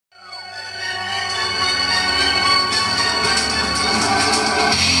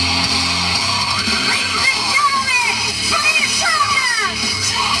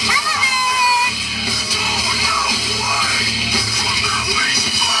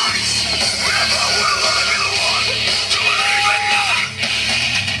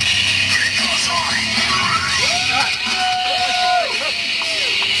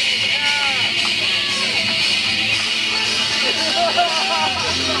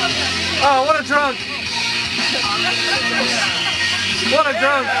Oh, what a drunk! What a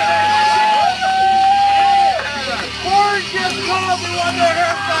drunk! Corey just called me on their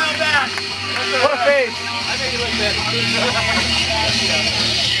hairstyle back! What a face! I made you like that.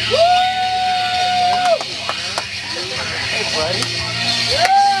 Hey, buddy.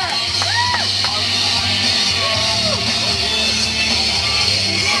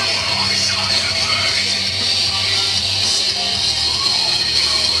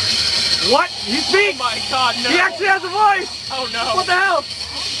 What? He speaks? Oh my God, no. He actually has a voice! Oh no. What the hell?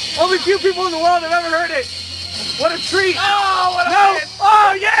 Only few people in the world have ever heard it. What a treat! Oh, what a no! win.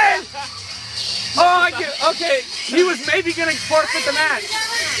 Oh, yes! Oh, I get it. Okay, he was maybe gonna forfeit the match.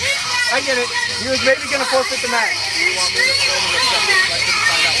 I get it. He was maybe gonna forfeit the match. Do you want me to film the second so I can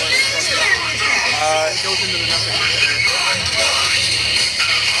find out where it's from? It goes into the nothing.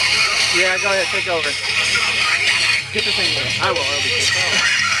 Yeah, go ahead, take over. Get the thing there. I will. It'll be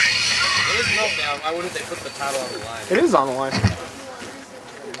cool. It is Meltdown. Why wouldn't they put the title on the line? It is on the line.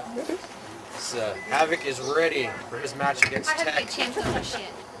 So, Havik is ready for his match against Tech.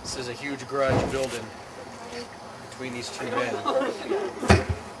 This is a huge grudge building between these two men.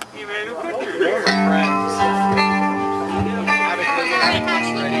 You made a Former friends. Havik is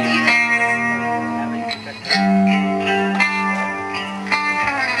ready.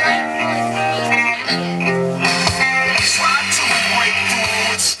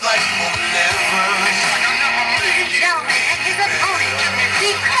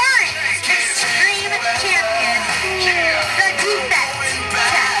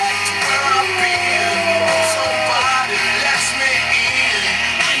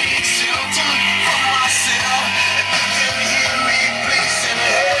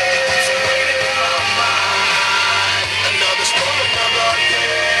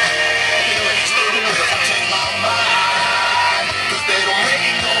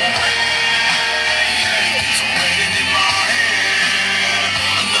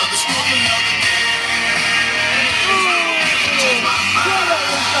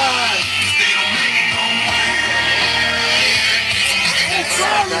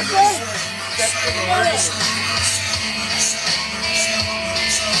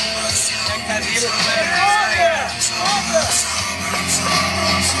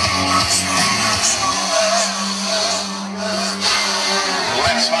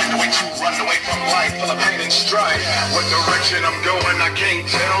 What direction I'm going, I can't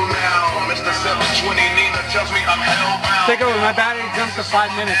tell now. Mr. 720 Nina tells me I'm hellbound. Take over. My battery jumps to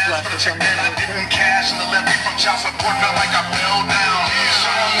 5 minutes left. Check that I didn't cash and the levy from child support felt like I fell down.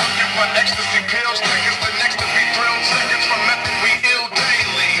 So I'm looking for ecstasy pills, triggers the next to be thrilled. Seconds from method we ill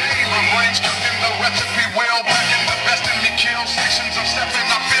daily. My brain's cooked in the recipe wheel, back in the best in me kill. Sections of stepping,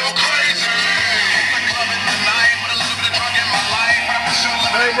 I feel crazy. I'm clubbing the night with a little bit of drug in my life.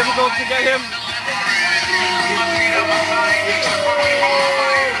 Very difficult to get him.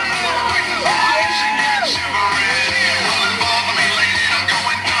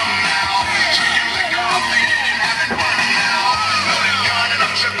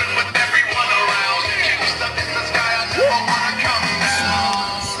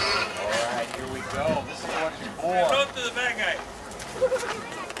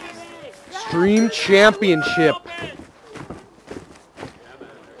 Xtreme Championship.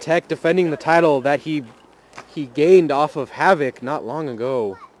 Tech defending the title that he gained off of Havik not long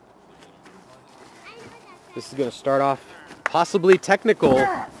ago. This is going to start off possibly technical.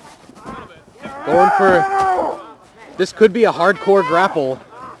 Going for, this could be a hardcore grapple.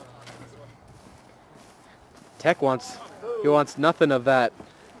 Tech wants nothing of that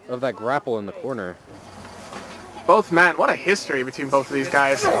grapple in the corner. Both men, what a history between both of these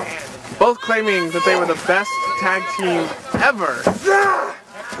guys. Both claiming that they were the best tag team ever.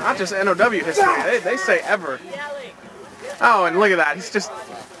 Not just NOW history, they say ever. Oh, and look at that. He's just,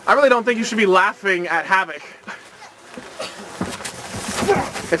 I really don't think you should be laughing at Havik.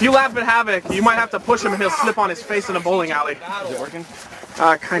 If you laugh at Havik, you might have to push him and he'll slip on his face in a bowling alley. Is it working?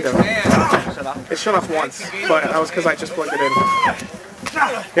 Kind of. It shut off once, but that was because I just plugged it in.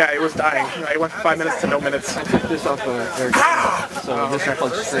 Yeah, it was dying. It went from 5 minutes to no minutes. I took this off air, so this I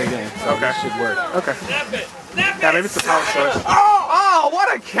plugged straight in. So Okay. This should work. Okay. Yeah, maybe it's the power source. Oh,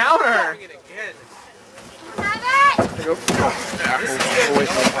 what a counter! We'll wait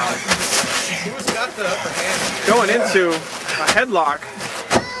for the power. Who's got the upper hand? Going into a headlock.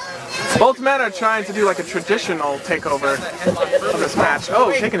 Both men are trying to do like a traditional takeover of this match.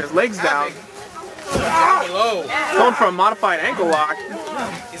 Oh, taking his legs down. Low. Going for a modified ankle lock.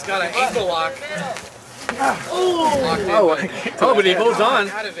 He's got an ankle lock. Oh, but he holds on.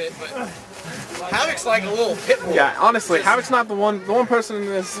 Out of it, but Havik's like a little pit bull. Yeah, honestly, Havik's not the one person in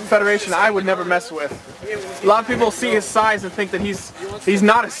this federation I would never mess with. A lot of people see his size and think that he's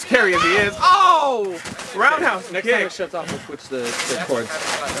not as scary as he is. Oh! Roundhouse Next kick. time it shuts off, we'll switch the cords.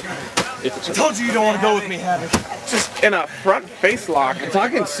 I told you don't want to go with me, Havik. Just in a front face lock. I'm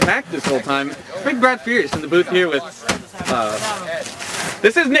talking smack this whole time. Big Brad Fierce in the booth here with.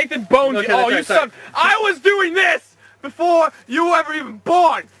 This is Nathan Bones. Okay, Oh, that's you right, son! I was doing this before you were ever even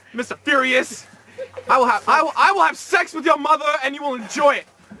born, Mr. Furious. I will have sex with your mother, and you will enjoy it.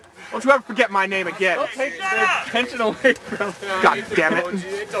 Don't you ever forget my name again. Don't take the attention away from. God damn it!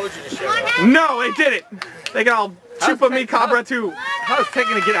 They told you to shut up. No, they did it. They can all chupa me cabra too. How is Tech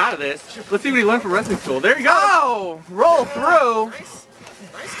gonna get out of this? Let's see what he learned from wrestling school. There you go. Oh, roll through.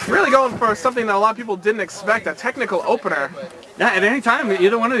 Really going for something that a lot of people didn't expect, a technical opener. Yeah, at any time,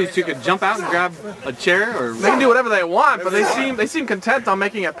 either one of these two could jump out and grab a chair or. They can do whatever they want, but they seem content on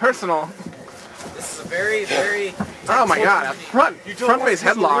making it personal. This is a very, very... Oh my god, a front face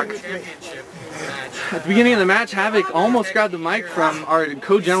headlock. Championship match. At the beginning of the match, Havik almost grabbed the mic from our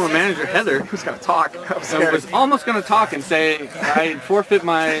co-general manager, Heather. Who's gonna talk? I'm And scared. was almost going to talk and say, I forfeit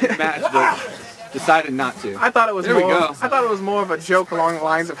my match, but decided not to. I thought it was There we more. go. I thought it was more of a joke along the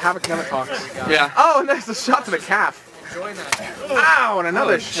lines of Havik never talks. Yeah. Oh, and there's a shot to the calf. Join that. Ow, and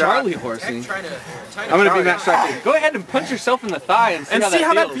another shot. Charlie horsing. Trying to I'm going to be Matt Striker. Go ahead and punch yourself in the thigh and see,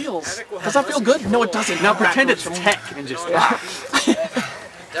 how that feels. Does that feel good? No, it doesn't. Now pretend it's Tech and just.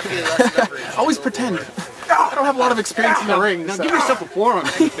 definitely less leverage. Always pretend. I don't have a lot of experience in the ring. Now so. give yourself a forearm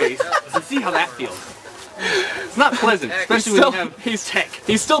to the face and see how that feels. It's not pleasant, especially when you have he's Tech.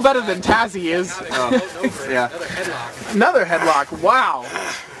 He's still better than Tazzy is. yeah. Another headlock. Wow.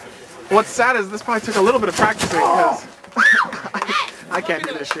 What's sad is this probably took a little bit of practicing because I can't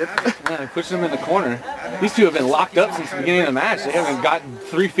do this shit. Yeah, pushing them in the corner. These two have been locked up since the beginning of the match. They haven't gotten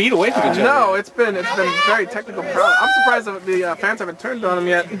 3 feet away from each other. No, it's been very technical. I'm surprised that the fans haven't turned on him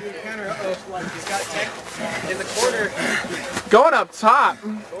yet. He's got Tech in the corner. Going up top.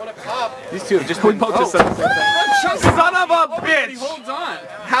 Going up top. These two have just We been. both just said the same thing. Son of a He bitch! holds on.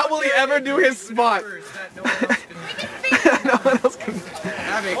 How will he ever do his spot? No one else can.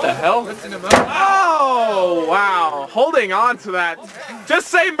 What the hell? Lifting him up. Oh wow! Holding on to that. Just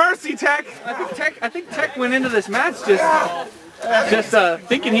say mercy, Tech. I think Tech went into this match just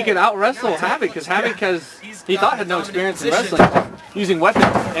thinking he could out wrestle Havik because Havik he thought had no experience in wrestling, using weapons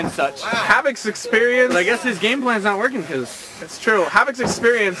and such. Havik's experience. But I guess his game plan's not working because It's true. Havik's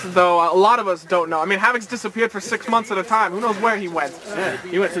experience, though, a lot of us don't know. I mean, Havik's disappeared for 6 months at a time. Who knows where he went? yeah,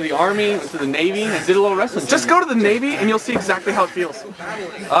 he went to the Army, went to the Navy, and did a little wrestling. Just go to the Navy and you'll see exactly how it feels.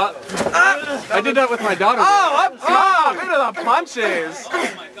 I did that with my daughter. Oh, up top! Into the punches!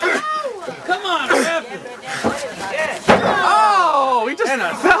 Come on, ref! Oh, he just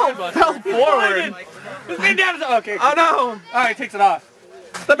fell forward. This man down is okay. Oh no! All right, takes it off.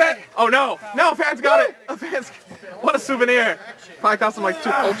 The bet. Oh no! No, fans got it. Fans. What a souvenir! Probably cost him like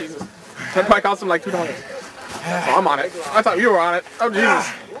 $2. Oh Jesus! That probably cost him like $2. Oh, I'm on it. I thought you were on it. Oh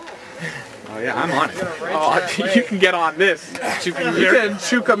Jesus! Oh yeah, I'm on it. Oh, you can get on this. You can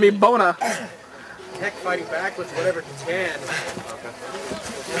chuka me bona. Tech fighting back with whatever he can.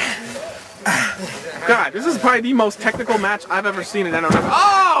 God, this is probably the most technical match I've ever seen in NOW.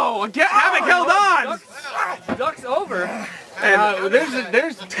 Oh, again, Havik held on. Ducks over. And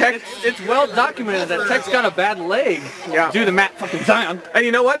There's Tech. It's well documented that Tech's got a bad leg. Yeah. Due to Matt fucking Zion. And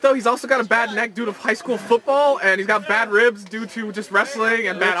you know what though? He's also got a bad neck due to high school football, and he's got bad ribs due to just wrestling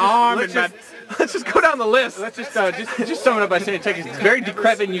and bad arm and bad. Let's just go down the list. Let's just sum it up by saying Tech is very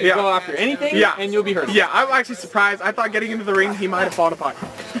decrepit. And you can go after anything. Yeah. And you'll be hurt. Yeah, I'm actually surprised. I thought getting into the ring he might have fallen apart,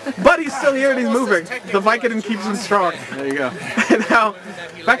 but he's still here and he's moving. The Vicodin keeps him strong. There you go. And now,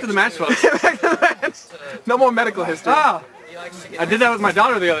 Back to the match, folks. back to the match. No more medical history. Ah, I did that with my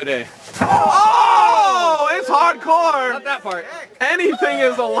daughter the other day. Oh, it's hardcore. Not that part. Anything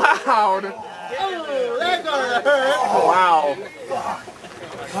is allowed. Oh, wow.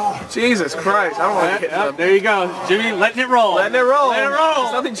 Jesus Christ. I don't want to hit him. There you go. Jimmy letting it roll. Letting it roll. Let it roll.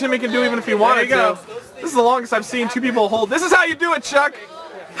 There's nothing Jimmy can do even if he wanted There you to. This is the longest I've seen 2 people hold. This is how you do it, Chuck.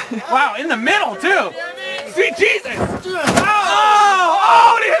 Wow, in the middle, too. Sweet Jesus.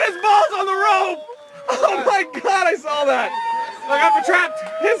 Oh, and he hit his balls on the rope. Oh my God, I saw that. I got trapped.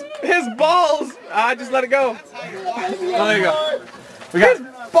 His balls. I just let it go. Oh, there you go. His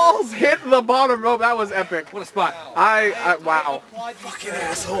balls hit the bottom rope. That was epic. What a spot. Wow. Fucking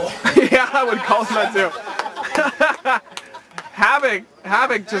asshole. Yeah, I would call him that too.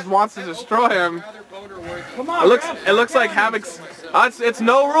 Havik just wants to destroy him. Come on. It looks like Havik's. It's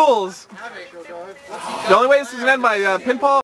no rules. The only way this is gonna end by pinfall.